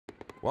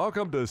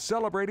Welcome to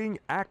Celebrating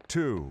Act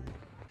 2.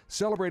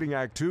 Celebrating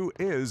Act 2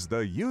 is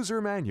the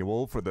user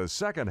manual for the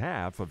second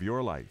half of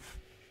your life.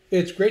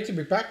 It's great to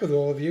be back with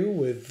all of you,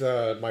 with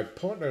my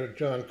partner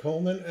John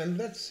Coleman, and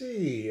let's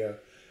see,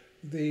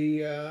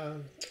 the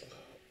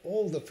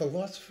the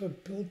philosopher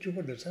Bill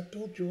Jordan. Is that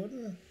Bill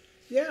Jordan?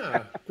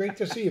 Yeah, great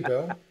to see you,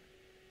 Bill.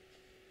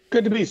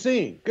 Good to be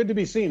seen. Good to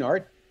be seen,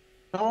 Art.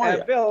 How are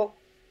you? Bill,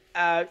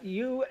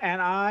 you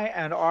and I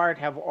and Art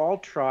have all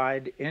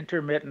tried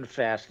intermittent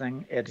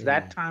fasting. It's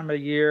that time of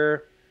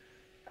year,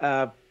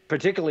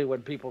 particularly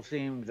when people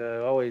seem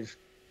to always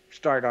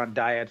start on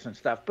diets and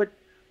stuff. But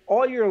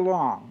all year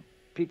long,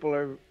 people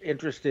are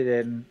interested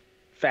in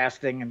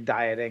fasting and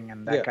dieting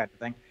and that kind of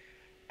thing.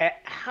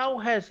 How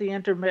has the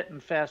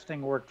intermittent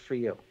fasting worked for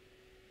you?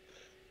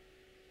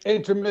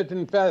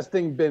 Intermittent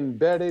fasting been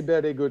very,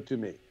 very good to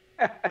me.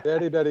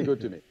 Very, very good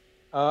to me.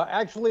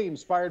 Actually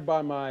inspired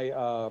by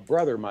my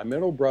brother, my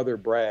middle brother,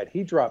 Brad.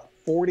 He dropped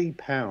 40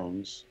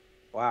 pounds.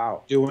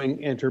 Wow.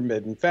 Doing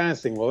intermittent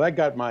fasting. Well, that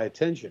got my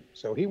attention.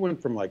 So he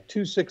went from like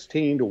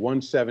 216 to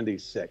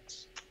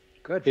 176.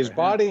 Good. His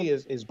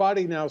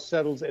body now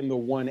settles in the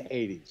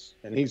 180s,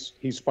 and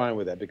he's fine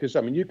with that because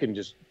I mean you can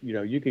just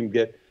you can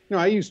get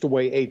I used to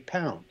weigh 8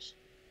 pounds.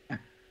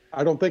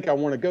 I don't think I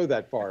want to go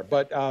that far,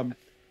 but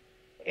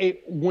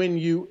when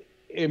you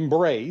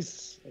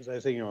embrace, as I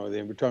say,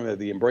 we're talking about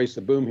the embrace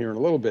the boom here in a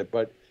little bit,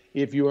 but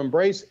if you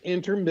embrace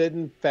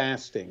intermittent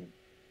fasting,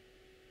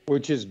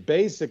 which is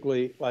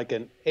basically like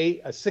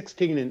a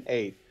 16 and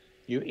 8,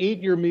 you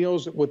eat your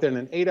meals within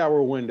an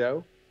 8-hour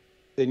window,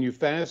 then you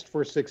fast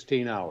for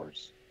 16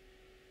 hours.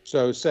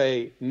 So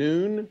say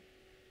noon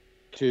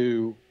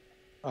to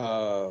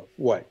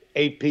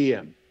 8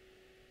 p.m.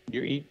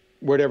 You eat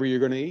whatever you're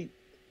going to eat.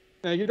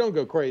 Now you don't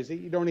go crazy.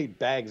 You don't eat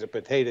bags of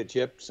potato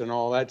chips and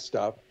all that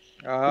stuff.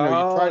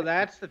 Oh,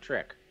 that's the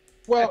trick.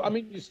 Well, I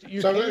mean,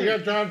 you so yeah,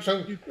 John.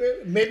 So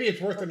maybe it's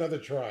worth another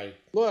try.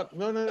 Look,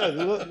 no.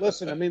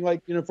 Listen, I mean,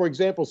 like for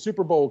example,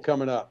 Super Bowl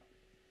coming up,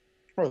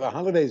 or the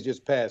holidays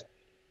just passed.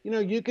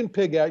 You can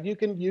pig out, you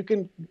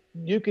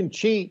can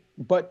cheat,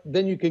 but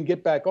then you can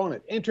get back on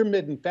it.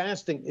 Intermittent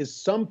fasting is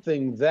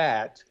something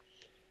that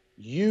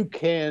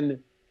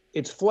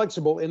it's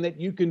flexible in that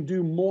you can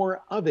do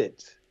more of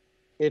it.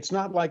 It's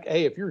not like,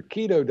 hey, if you're a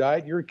keto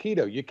diet, you're a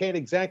keto. You can't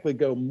exactly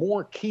go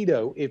more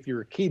keto if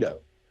you're keto,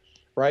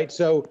 right?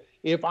 So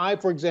if I,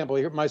 for example,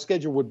 here my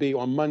schedule would be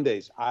on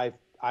Mondays, I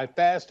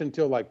fast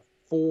until like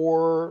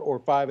 4 or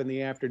 5 in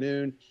the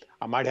afternoon.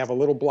 I might have a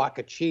little block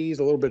of cheese,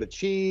 a little bit of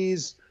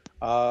cheese.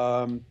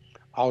 I'll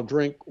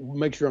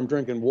make sure I'm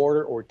drinking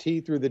water or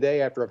tea through the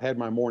day after I've had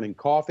my morning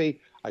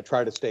coffee. I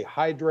try to stay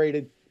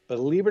hydrated.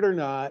 Believe it or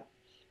not,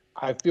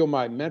 I feel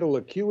my mental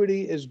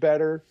acuity is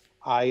better.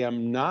 I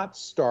am not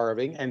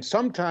starving. And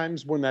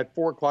sometimes when that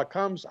 4 o'clock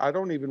comes, I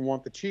don't even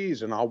want the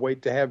cheese and I'll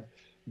wait to have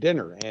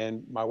dinner.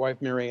 And my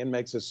wife, Marianne,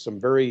 makes us some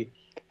very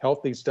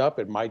healthy stuff.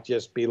 It might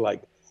just be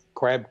like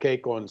crab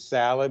cake on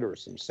salad or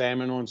some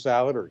salmon on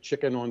salad or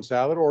chicken on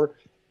salad, or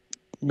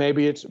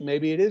maybe it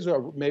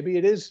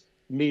is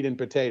meat and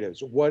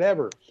potatoes,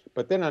 whatever.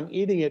 But then I'm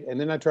eating it, and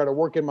then I try to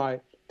work in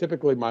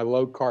typically my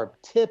low carb,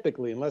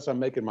 unless I'm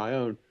making my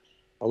own,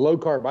 a low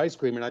carb ice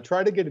cream, and I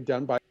try to get it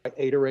done by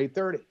 8 or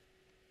 8:30.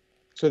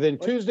 So then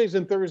Tuesdays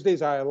and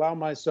Thursdays, I allow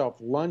myself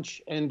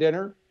lunch and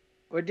dinner.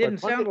 Well, it didn't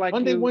sound like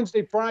Monday,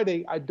 Wednesday,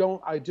 Friday, I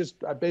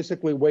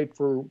basically wait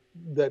for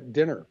that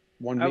dinner,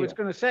 one meal. I was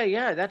going to say,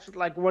 yeah, that's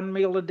like one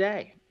meal a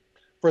day.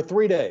 For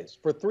 3 days,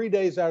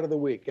 out of the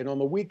week. And on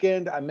the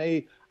weekend, I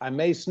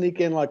may sneak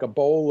in like a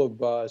bowl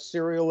of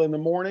cereal in the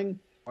morning.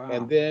 Wow.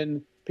 And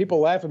then people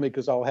laugh at me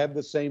because I'll have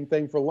the same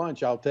thing for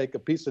lunch. I'll take a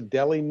piece of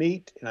deli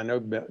meat, and I know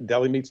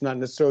deli meat's not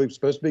necessarily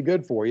supposed to be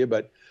good for you,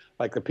 but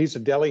like a piece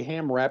of deli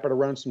ham, wrap it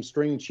around some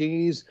string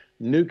cheese,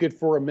 nuke it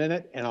for a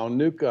minute, and I'll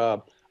nuke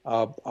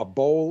a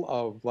bowl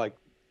of like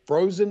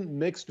frozen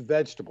mixed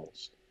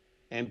vegetables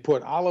and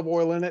put olive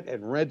oil in it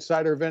and red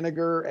cider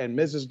vinegar and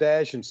Mrs.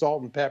 Dash and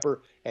salt and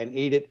pepper and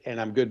eat it, and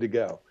I'm good to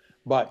go.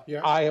 But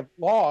I have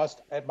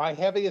lost, at my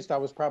heaviest, I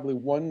was probably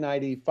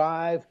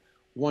 195,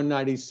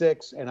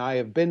 196, and I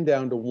have been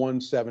down to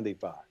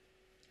 175.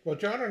 Well,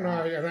 John and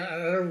I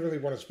don't really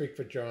want to speak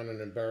for John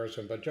and embarrass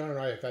him, but John and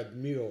I have had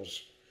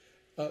meals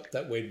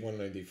that weighed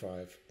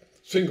 195,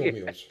 single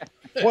meals.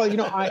 Well,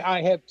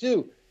 I have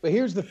too. But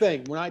here's the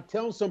thing. When I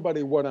tell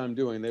somebody what I'm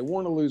doing, they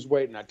want to lose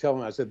weight, and I tell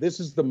them, I said, this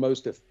is the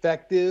most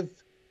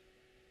effective,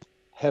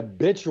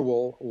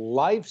 habitual,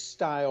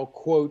 lifestyle,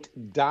 quote,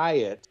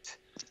 diet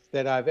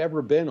that I've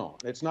ever been on.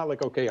 It's not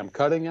like, okay, I'm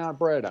cutting out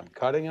bread, I'm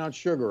cutting out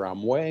sugar,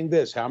 I'm weighing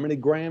this, how many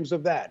grams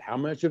of that, how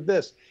much of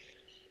this.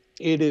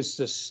 It is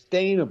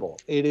sustainable.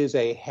 It is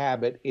a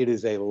habit. It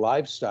is a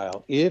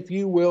lifestyle, if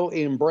you will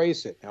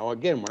embrace it. Now,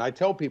 again, when I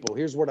tell people,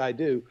 here's what I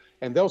do,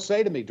 and they'll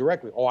say to me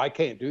directly, oh, I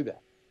can't do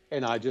that.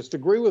 And I just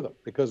agree with them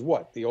because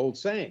what? The old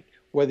saying,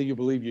 whether you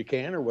believe you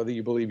can or whether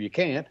you believe you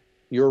can't,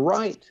 you're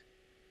right.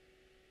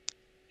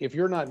 If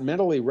you're not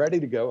mentally ready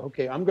to go,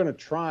 okay, I'm going to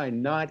try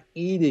not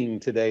eating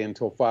today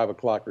until 5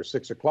 o'clock or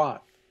 6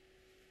 o'clock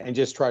and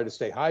just try to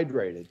stay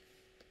hydrated.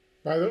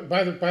 By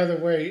the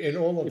way, in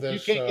all of If you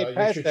this, can't get you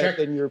past should that, check.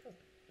 then you're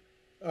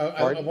I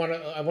pardon.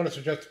 want to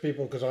suggest to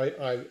people because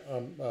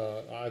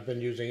I've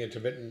been using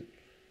intermittent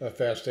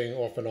fasting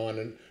off and on,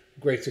 and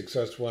great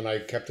success when I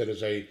kept it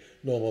as a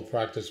normal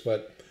practice.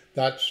 But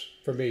that's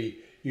for me.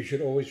 You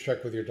should always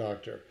check with your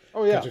doctor,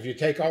 Oh because yeah, if you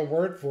take our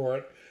word for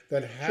it,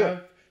 then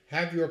sure.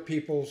 have your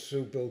people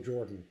sue Bill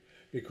Jordan,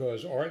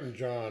 because Art and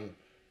John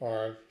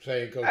are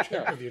saying go check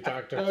No, with your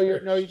doctor no,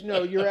 you're no, first.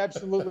 no, you're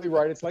absolutely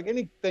right. It's like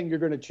anything you're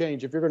going to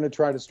change. If you're going to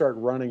try to start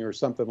running or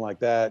something like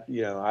that,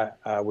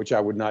 which I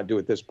would not do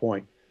at this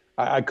point.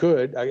 I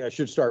could. I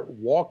should start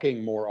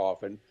walking more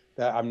often.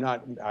 That I'm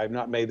not. I've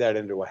not made that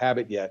into a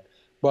habit yet.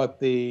 But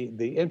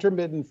the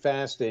intermittent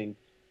fasting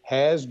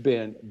has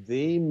been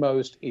the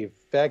most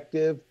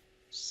effective,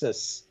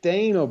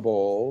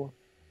 sustainable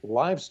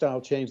lifestyle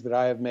change that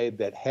I have made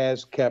that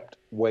has kept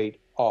weight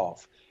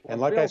off. Well,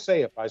 And like I Bill,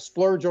 say, if I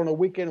splurge on a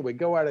weekend, we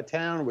go out of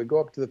town, we go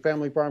up to the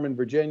family farm in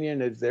Virginia,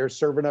 and they're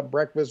serving up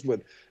breakfast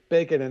with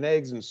bacon and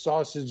eggs and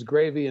sausage,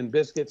 gravy, and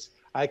biscuits.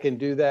 I can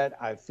do that.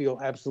 I feel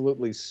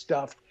absolutely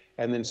stuffed.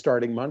 And then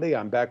starting Monday,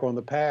 I'm back on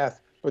the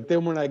path. But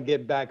then when I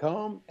get back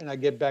home and I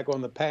get back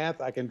on the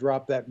path, I can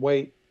drop that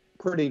weight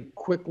pretty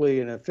quickly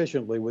and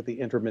efficiently with the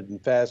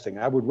intermittent fasting.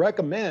 I would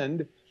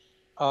recommend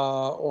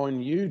on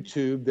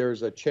YouTube,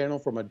 there's a channel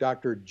from a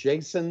Dr.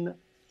 Jason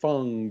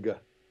Fung,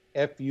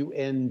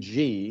 Fung,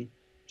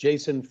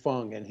 Jason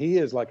Fung, and he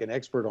is like an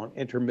expert on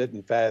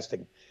intermittent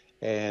fasting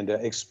and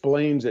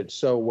explains it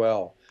so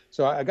well.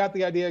 So I got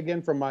the idea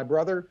again from my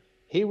brother.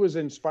 He was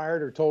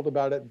inspired or told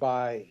about it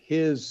by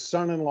his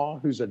son-in-law,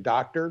 who's a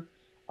doctor,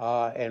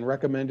 and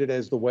recommended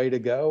as the way to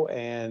go.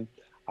 And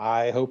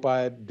I hope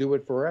I do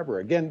it forever.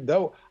 Again,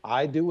 though,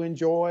 I do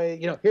enjoy,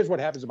 here's what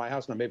happens in my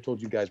house, and I may have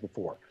told you guys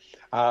before.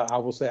 I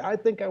will say, I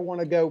think I want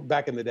to go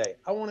back in the day.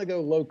 I want to go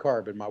low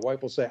carb. And my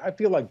wife will say, I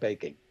feel like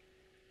baking.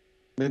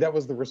 I mean, that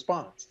was the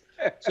response.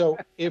 So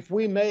if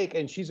we make,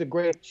 and she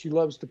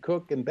loves to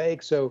cook and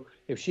bake. So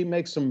if she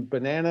makes some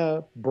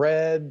banana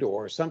bread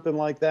or something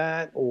like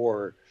that,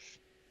 or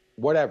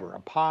whatever, a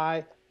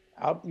pie,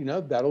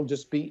 that'll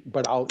just be,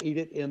 but I'll eat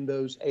it in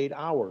those 8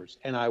 hours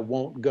and I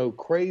won't go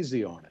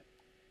crazy on it.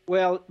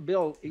 well,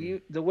 Bill,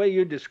 the way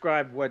you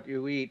described what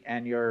you eat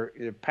and your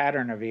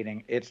pattern of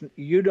eating, it's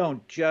you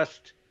don't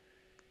just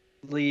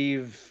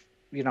leave,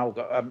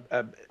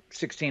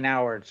 16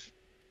 hours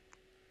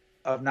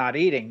of not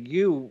eating.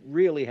 You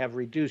really have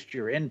reduced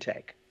your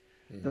intake.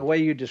 The way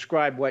you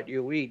describe what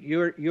you eat,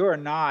 you're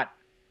not.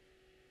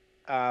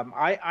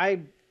 I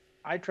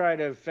try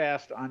to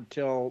fast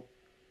until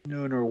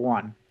noon or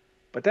one,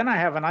 but then I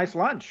have a nice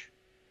lunch,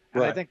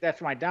 and I Right. think that's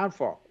my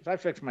downfall. Is I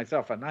fix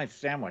myself a nice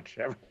sandwich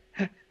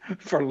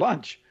for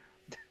lunch.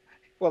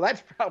 Well,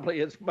 that's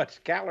probably as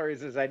much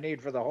calories as I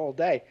need for the whole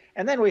day,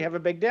 and then we have a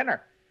big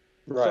dinner.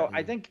 Right. So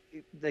I think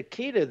the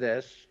key to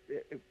this,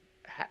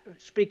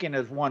 speaking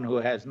as one who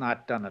has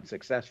not done it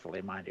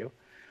successfully, mind you,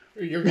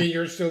 You mean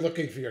you're still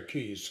looking for your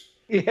keys?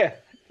 yeah,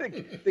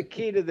 the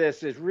key to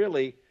this is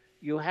really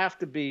you have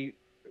to be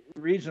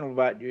reasonable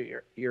about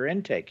your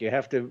intake. You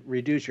have to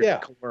reduce your Yeah.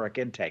 caloric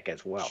intake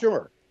as well.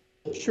 Sure.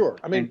 Sure.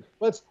 I mean,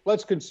 And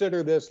let's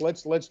consider this.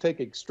 Let's take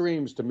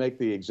extremes to make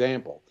the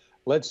example.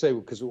 Let's say,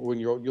 because when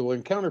you'll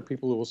encounter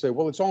people who will say,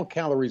 well, it's all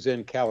calories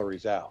in,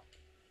 calories out.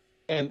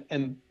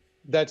 And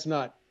that's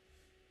not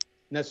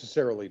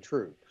necessarily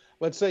true.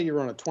 Let's say you're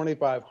on a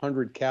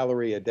 2,500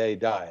 calorie a day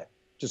diet,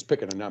 just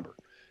picking a number,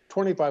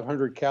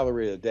 2,500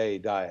 calorie a day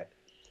diet.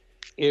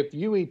 If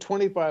you eat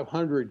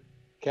 2,500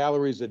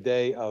 calories a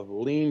day of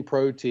lean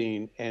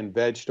protein and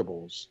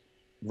vegetables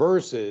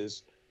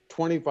versus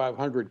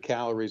 2,500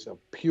 calories of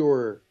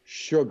pure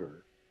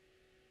sugar,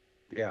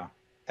 yeah,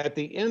 at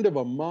the end of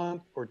a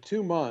month or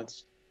 2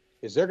 months,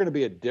 is there going to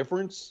be a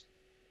difference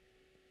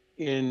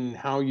in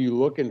how you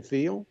look and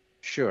feel?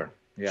 sure,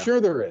 yeah.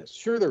 Sure there is.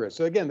 Sure there is.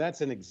 So again,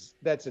 that's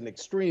an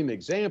extreme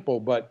example,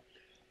 but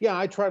yeah,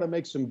 I try to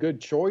make some good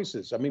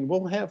choices. I mean,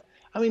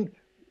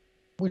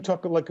 we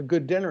talk like a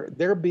good dinner.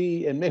 There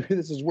be, and maybe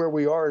this is where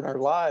we are in our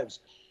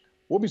lives.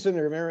 We'll be sitting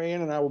there, Mary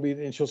Ann and I will be,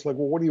 and she'll like,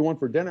 well, what do you want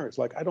for dinner? It's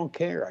like, I don't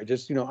care. I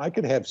just, I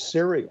could have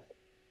cereal.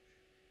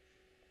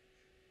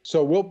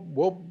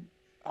 So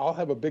I'll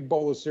have a big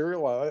bowl of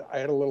cereal. I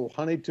add a little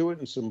honey to it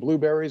and some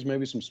blueberries,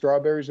 maybe some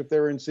strawberries if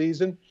they're in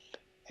season.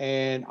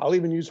 And I'll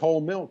even use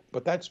whole milk,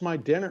 but that's my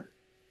dinner.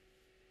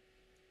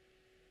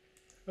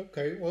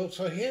 Okay, well,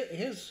 so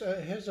here's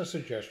a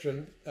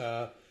suggestion.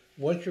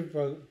 Once you've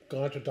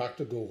gone to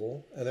Dr.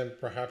 Google, and then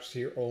perhaps to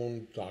your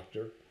own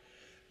doctor,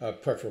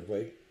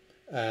 preferably,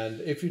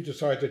 and if you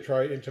decide to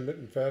try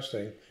intermittent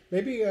fasting,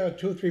 maybe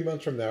 2 or 3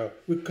 months from now,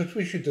 because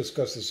we should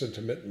discuss this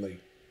intermittently,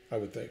 I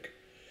would think,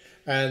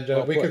 and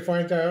Well we could put.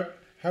 find out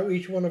how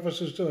each one of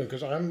us is doing.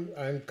 Because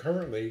I'm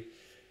currently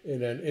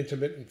in an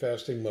intermittent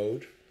fasting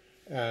mode,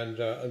 and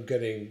I'm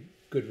getting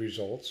good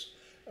results.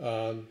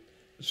 Um,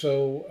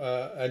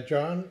 and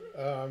John,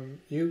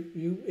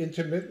 you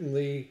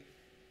intermittently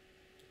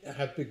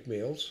have big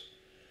meals.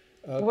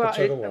 but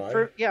so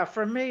do I.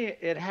 for me,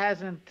 it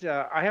hasn't.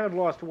 I haven't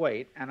lost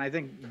weight, and I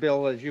think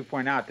Bill, as you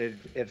point out, that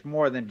it's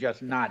more than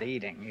just not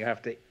eating. You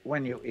have to,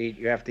 when you eat,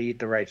 you have to eat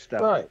the right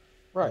stuff. Right,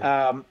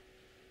 right.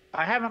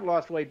 I haven't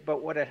lost weight,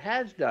 but what it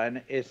has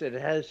done is it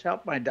has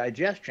helped my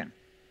digestion,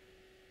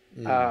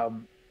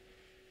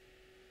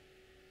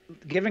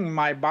 giving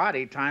my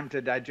body time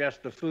to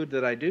digest the food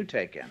that I do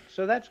take in.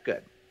 So that's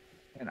good,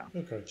 you know.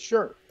 Okay.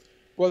 Sure.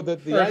 Well, the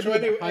All right, idea so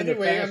behind the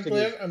anyway, fasting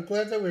is, I'm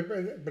glad that we've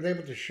been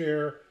able to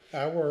share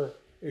our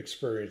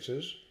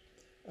experiences.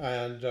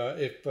 And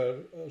if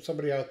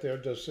somebody out there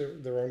does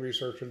their own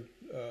research and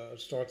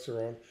starts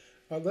their own,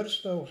 let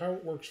us know how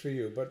it works for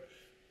you. But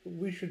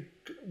we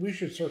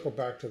should circle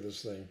back to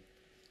this thing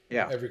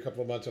every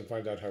couple of months and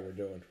find out how we're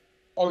doing.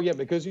 oh yeah,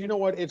 because you know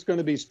what? It's going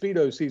to be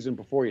Speedo season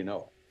before you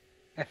know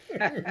it.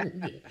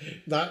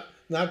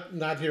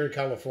 Not here in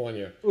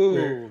California.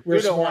 Ooh,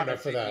 we're don't smart want to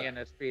enough for see that. me in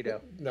a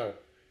Speedo. No,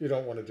 you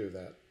don't want to do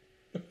that.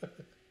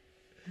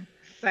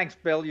 Thanks,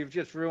 Bill. You've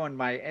just ruined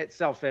my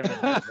self-image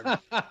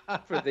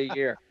for the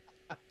year.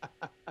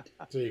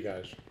 See you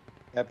guys.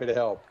 Happy to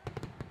help.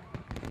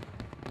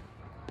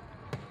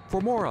 For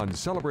more on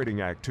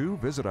Celebrating Act Two,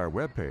 visit our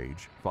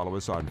webpage, follow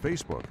us on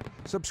Facebook,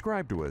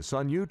 subscribe to us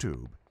on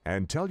YouTube,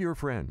 and tell your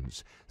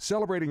friends.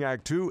 Celebrating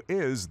Act Two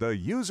is the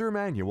user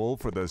manual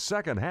for the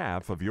second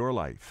half of your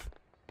life.